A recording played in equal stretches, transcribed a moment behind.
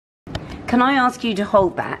Can I ask you to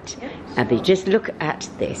hold that? Yes. Abby, just look at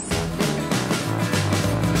this.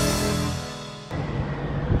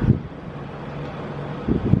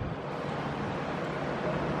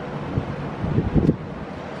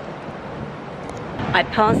 I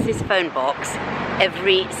pass this phone box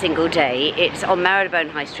every single day. It's on Marylebone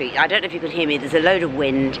High Street. I don't know if you can hear me. There's a load of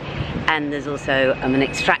wind, and there's also an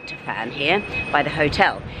extractor fan here by the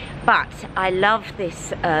hotel. But I love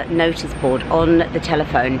this notice board on the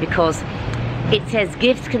telephone because it says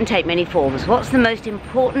gifts can take many forms. What's the most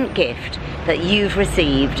important gift that you've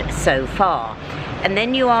received so far? And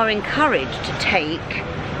then you are encouraged to take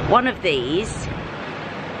one of these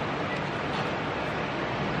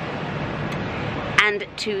and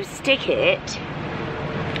to stick it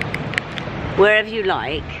wherever you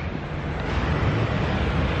like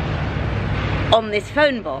on this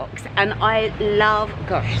phone box. And I love,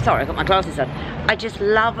 gosh, sorry, I got my glasses on. I just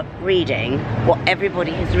love reading what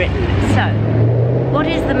everybody has written. So, what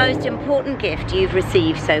is the most important gift you've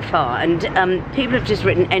received so far? And people have just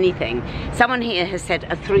written anything. Someone here has said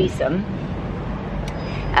a threesome,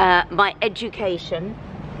 my education,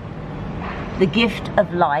 the gift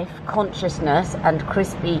of life, consciousness and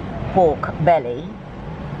crispy pork belly,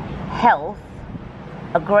 health,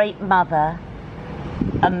 a great mother,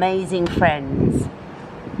 amazing friends,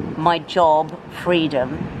 my job,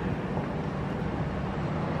 freedom,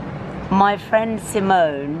 my friend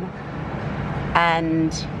Simone,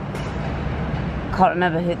 and can't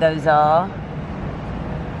remember who those are,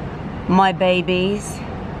 my babies,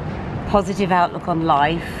 positive outlook on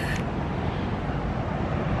life,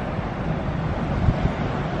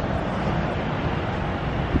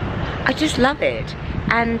 I just love it.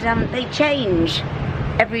 And they change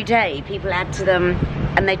every day. People add to them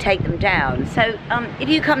and they take them down. So if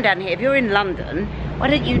you come down here, if you're in London, why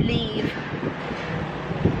don't you leave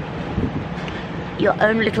your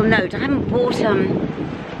own little note? I haven't bought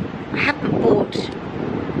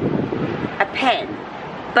a pen,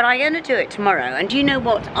 but I'm going to do it tomorrow. And do you know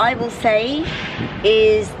what I will say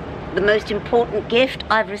is the most important gift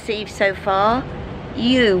I've received so far?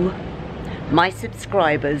 You, my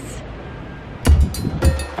subscribers.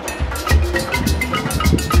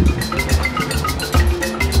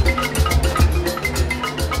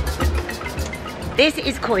 This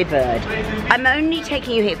is Koi Bird. I'm only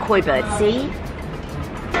taking you here, Koi Bird, see?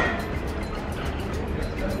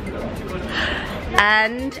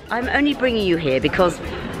 And I'm only bringing you here because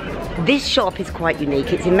this shop is quite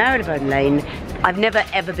unique. It's in Marylebone Lane. I've never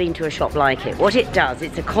ever been to a shop like it. What it does,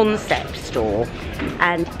 it's a concept store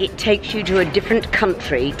and it takes you to a different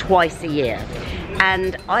country twice a year.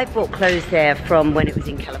 And I bought clothes there from when it was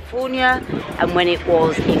in California and when it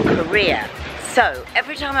was in Korea. So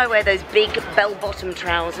every time I wear those big bell-bottom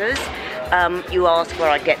trousers, you ask where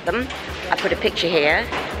I get them. I put a picture here.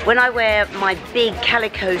 When I wear my big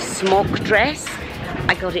calico smock dress,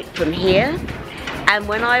 I got it from here. And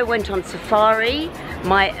when I went on safari,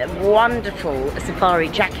 my wonderful safari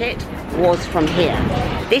jacket was from here.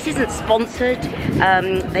 This isn't sponsored.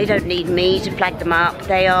 They don't need me to flag them up.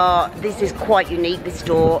 This is quite unique, this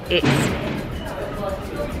store.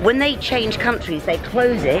 When they change countries, they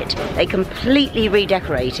close it, they completely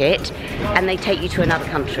redecorate it, and they take you to another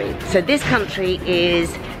country. So this country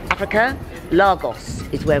is Africa. Lagos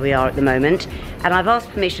is where we are at the moment, and I've asked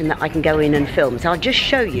permission that I can go in and film. So I'll just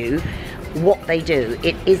show you what they do.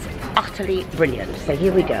 It is utterly brilliant. So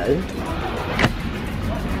here we go.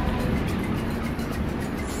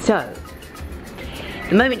 So,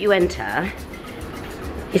 the moment you enter,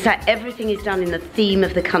 it's that everything is done in the theme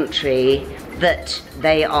of the country that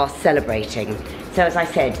they are celebrating. So as I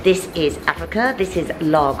said, this is Africa, this is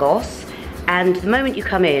Lagos, and the moment you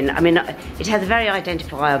come in, I mean, it has a very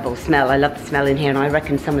identifiable smell. I love the smell in here, and I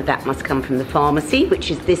reckon some of that must come from the pharmacy,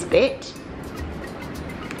 which is this bit,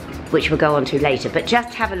 which we'll go on to later. But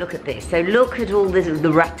just have a look at this. So look at all this,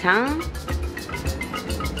 the rattan.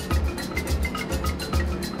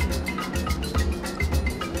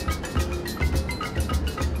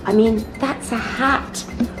 I mean, that's a hat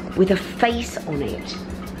with a face on it.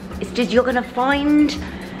 It's just, you're gonna find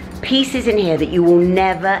pieces in here that you will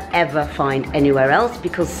never ever find anywhere else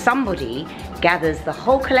because somebody gathers the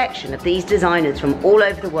whole collection of these designers from all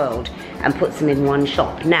over the world and puts them in one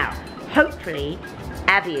shop. Now, hopefully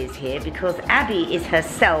Abby is here because Abby is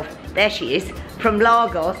herself, there she is, from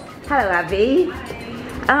Lagos. Hello Abby.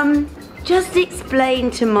 Just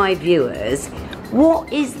explain to my viewers,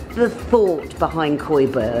 what is the thought behind Koi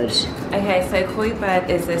Bird? Okay, so Koi Bird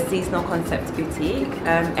is a seasonal concept boutique.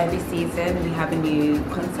 Every season we have a new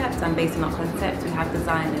concept, and based on our concept we have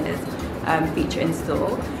designers feature in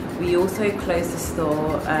store. we also closed the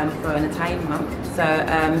store for an Italian month. So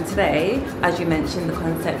today, as you mentioned, the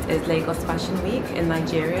concept is Lagos Fashion Week in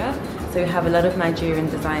Nigeria. So we have a lot of Nigerian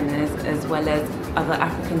designers as well as other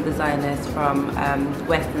African designers from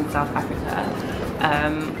West and South Africa.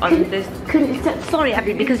 Sorry,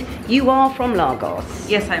 Abby, because you are from Lagos.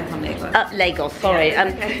 Yes, I'm from Lagos. Lagos, sorry.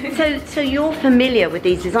 Yeah, okay. So you're familiar with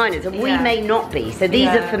these designers, and we may not be. So these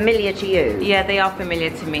are familiar to you. Yeah, they are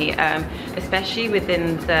familiar to me, especially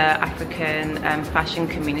within the African fashion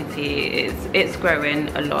community. It's growing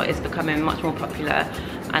a lot. It's becoming much more popular.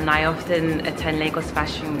 And I often attend Lagos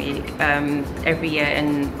Fashion Week every year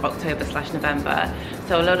in October/November.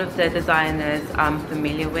 So a lot of the designers I'm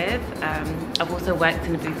familiar with. I've also worked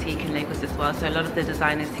in a boutique in Lagos as well. So a lot of the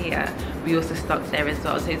designers here, we also stock there as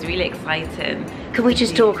well. So it's really exciting. Can we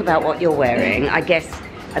just talk about what you're wearing?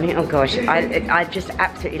 I mean, oh gosh, I just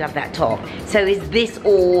absolutely love that top. So is this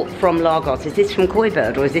all from Lagos? Is this from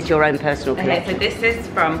Koibird, or is this your own personal collection? Okay, so this is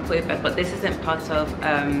from Koibird, but this isn't part of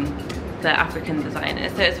the African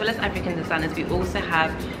designers. So as well as African designers, we also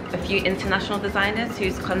have a few international designers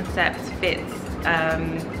whose concept fits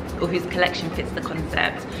or whose collection fits the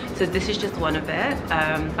concept. So this is just one of it,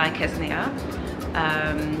 by Kesnia.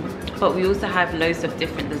 But we also have loads of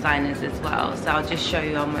different designers as well. So I'll just show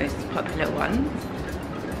you our most popular ones.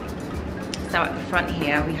 So at the front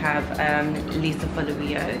here we have Lisa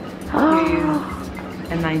Foluyo,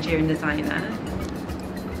 who's a Nigerian designer.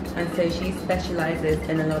 And so she specializes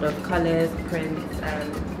in a lot of colors, prints,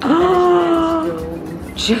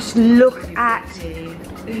 just look at,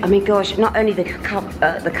 I mean gosh, not only the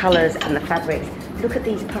colors and the fabrics, look at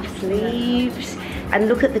these puff sleeves, and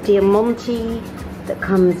look at the diamante that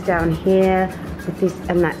comes down here with this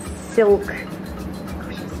and that silk.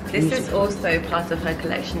 This is also part of her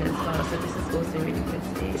collection as well, so this is also really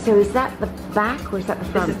pretty. So is that the back or is that the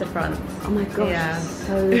front? This is the front. Oh my gosh, yeah.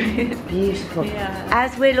 So beautiful. Yeah.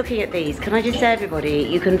 As we're looking at these, can I just say, everybody,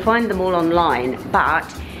 you can find them all online, but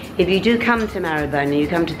if you do come to Marylebone and you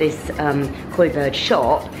come to this Koibird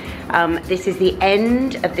shop, this is the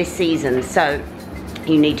end of this season, so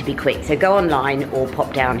you need to be quick. So go online or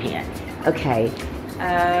pop down here. Okay.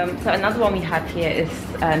 So another one we have here is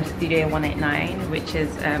Studio 189, which is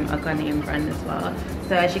a Ghanaian brand as well.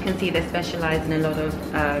 So as you can see, they specialize in a lot of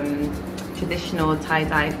traditional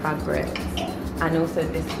tie-dye fabrics, and also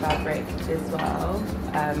this fabric as well,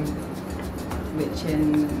 which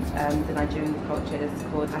in the Nigerian culture is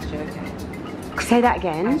called ashoke. Say that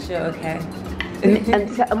again. Ashoke.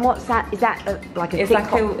 and what's that? Is that like a thick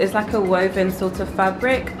it's like a woven sort of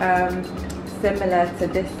fabric, similar to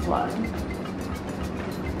this one.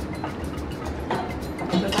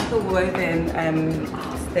 So it's like a woven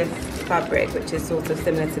stiff fabric, which is sort of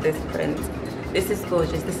similar to this print. This is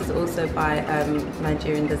gorgeous. This is also by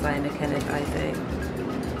Nigerian designer Kenneth Isaac.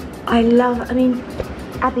 I mean,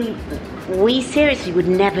 Abby, we seriously would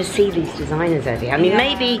never see these designers over here. I mean,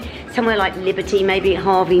 maybe somewhere like Liberty, maybe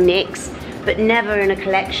Harvey Nicks, but never in a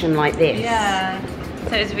collection like this. Yeah.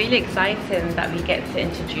 So it's really exciting that we get to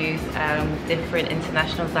introduce different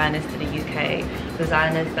international designers to the UK,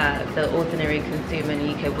 designers that the ordinary consumer in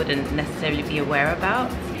the UK wouldn't necessarily be aware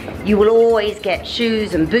about. You will always get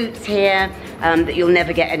shoes and boots here that you'll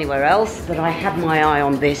never get anywhere else, but I have my eye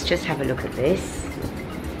on this. Just have a look at this.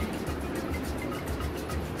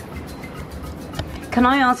 Can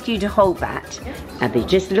I ask you to hold that, Abby?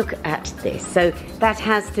 Just look at this. So that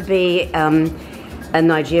has to be a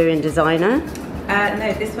Nigerian designer?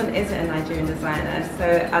 No, this one isn't a Nigerian designer. So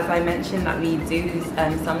as I mentioned, that we do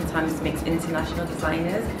sometimes mix international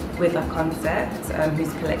designers with a concept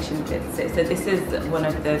whose collection fits it. So this is one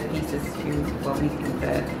of the pieces we think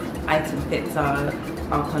the item fits our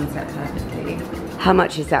concept perfectly. How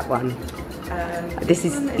much is that one? This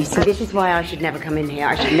is why I should never come in here.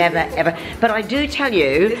 I should never ever. But I do tell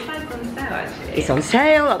you, this one's on sale actually. It's on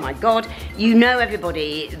sale. Oh my God! You know,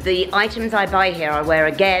 everybody, the items I buy here, I wear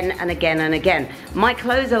again and again and again. My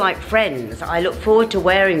clothes are like friends. I look forward to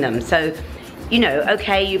wearing them. So, you know,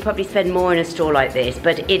 okay, you probably spend more in a store like this,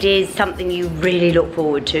 but it is something you really look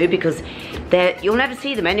forward to because you'll never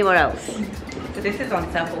see them anywhere else. So this is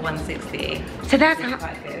on sale for £160. So that's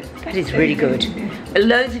quite good. That is really good.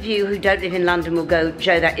 Loads of you who don't live in London will go,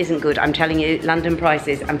 Joe, that isn't good. I'm telling you, London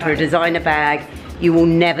prices, and for a designer bag, you will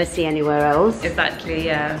never see anywhere else. Exactly,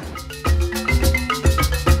 yeah.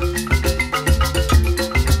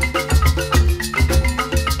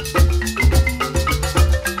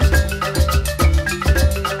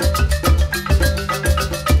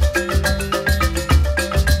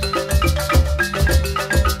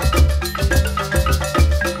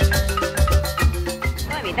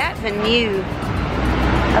 That's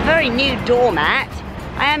a very new doormat.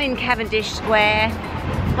 I am in Cavendish Square.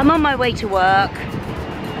 I'm on my way to work,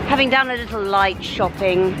 having done a little light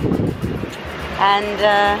shopping. And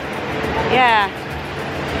yeah,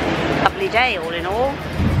 lovely day all in all.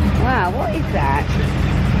 Wow, what is that?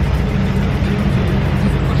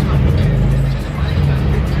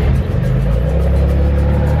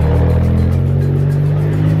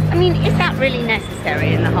 I mean, is that really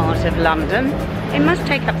necessary in the heart of London? It must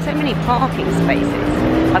take up so many parking spaces.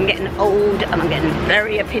 I'm getting old and I'm getting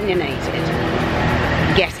very opinionated.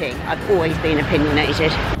 I've always been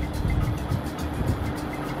opinionated.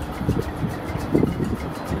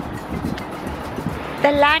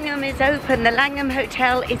 The Langham is open. The Langham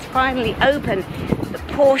Hotel is finally open. The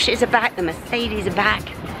Porsches are back. The Mercedes are back.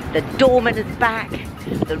 The doorman is back.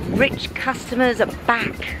 The rich customers are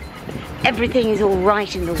back. Everything is all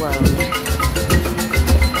right in the world.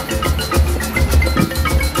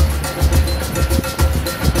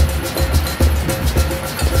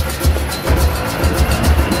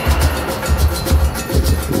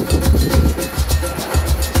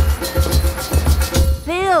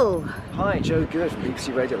 Hi, Joe Good from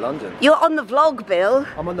BBC Radio London. You're on the vlog, Bill.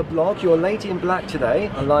 I'm on the blog. You're a lady in black today.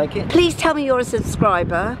 I like it. Please tell me you're a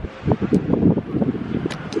subscriber.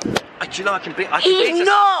 Do you know I can be? He's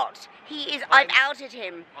not! He is. I've outed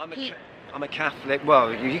him. I'm a Catholic.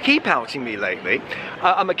 Well, you keep outing me lately.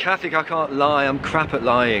 I'm a Catholic. I can't lie. I'm crap at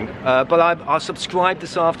lying. But I'll subscribe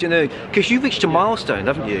this afternoon because you've reached a milestone,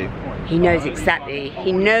 haven't you? He knows exactly.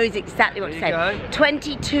 He knows exactly what to say.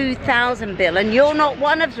 22,000, Bill, and you're not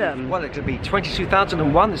one of them. Well, it could be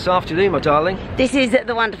 22,001 this afternoon, my darling. This is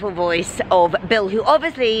the wonderful voice of Bill, who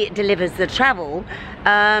obviously delivers the travel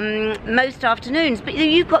most afternoons. But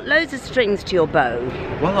you've got loads of strings to your bow.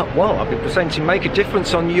 Well, I've been presenting Make a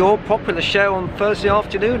Difference on your popular show on Thursday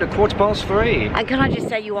afternoon at 3:15. And can I just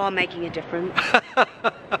say you are making a difference?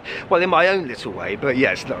 Well, in my own little way, but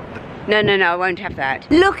yes. Look. No, I won't have that.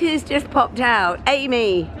 Look who's just popped out.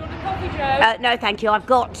 Amy. Do you want a coffee, Joe? No, thank you. I've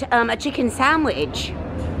got a chicken sandwich.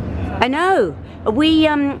 I know.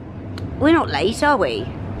 We're not late, are we?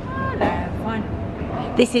 Oh, no,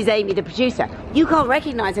 fine. This is Amy, the producer. You can't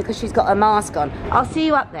recognise her because she's got a mask on. I'll see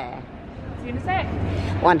you up there. See you in a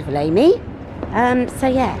sec. Wonderful, Amy. So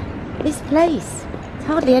yeah, this place, there's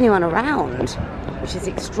hardly anyone around, which is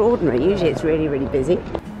extraordinary. Usually it's really, really busy.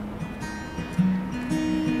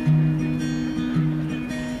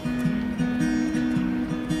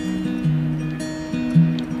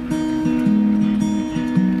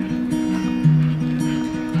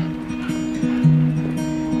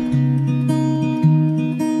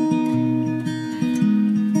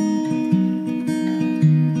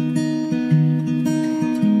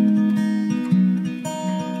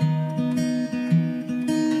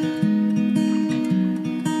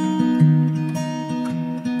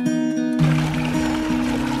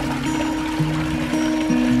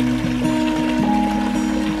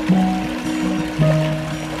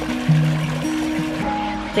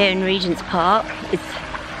 There in Regent's Park.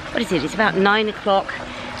 It's about 9 o'clock.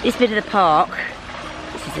 This bit of the park,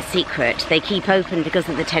 this is a secret, they keep open because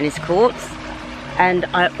of the tennis courts, and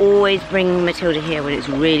I always bring Matilda here when it's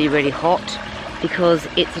really, really hot because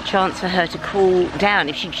it's a chance for her to cool down.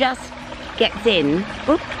 If she just gets in,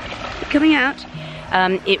 coming out,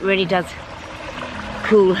 it really does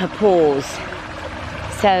cool her pores.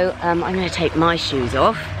 So I'm going to take my shoes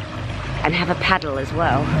off and have a paddle as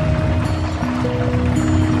well.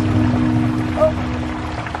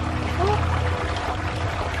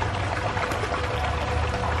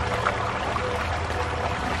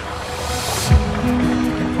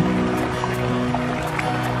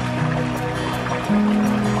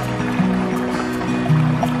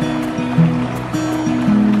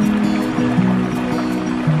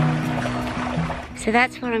 So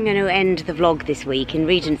that's where I'm going to end the vlog this week, in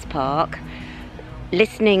Regent's Park,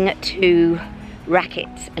 listening to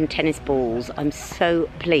rackets and tennis balls. I'm so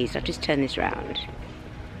pleased. I've just turned this round.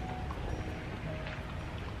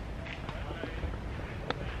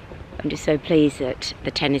 I'm just so pleased that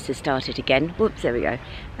the tennis has started again. Whoops, there we go.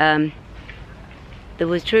 There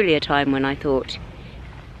was truly a time when I thought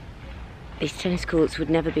these tennis courts would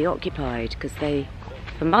never be occupied because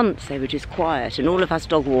for months they were just quiet and all of us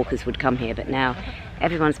dog walkers would come here, but now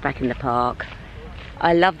everyone's back in the park.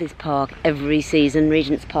 I love this park every season.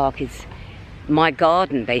 Regent's Park is my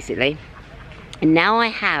garden basically, and now I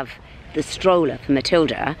have the stroller for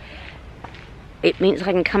Matilda. It means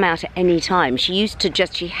I can come out at any time. She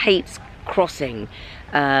hates crossing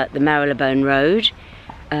the Marylebone Road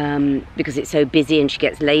because it's so busy and she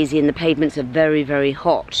gets lazy, and the pavements are very, very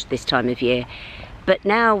hot this time of year. But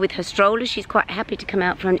now with her stroller, she's quite happy to come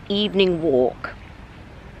out for an evening walk.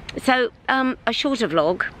 So, a shorter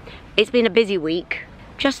vlog. It's been a busy week.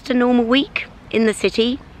 Just a normal week in the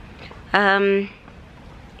city. In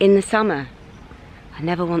the summer. I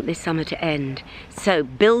never want this summer to end. So,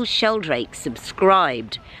 Bill Sheldrake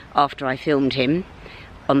subscribed after I filmed him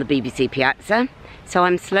on the BBC Piazza. So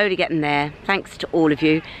I'm slowly getting there. Thanks to all of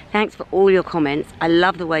you. Thanks for all your comments. I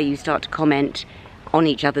love the way you start to comment on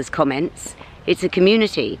each other's comments. It's a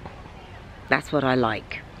community. That's what I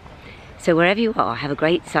like. So wherever you are, have a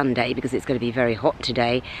great Sunday because it's going to be very hot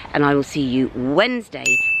today. And I will see you Wednesday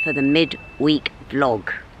for the midweek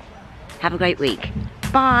vlog. Have a great week.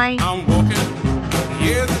 Bye. I'm walking,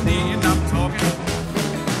 yeah, the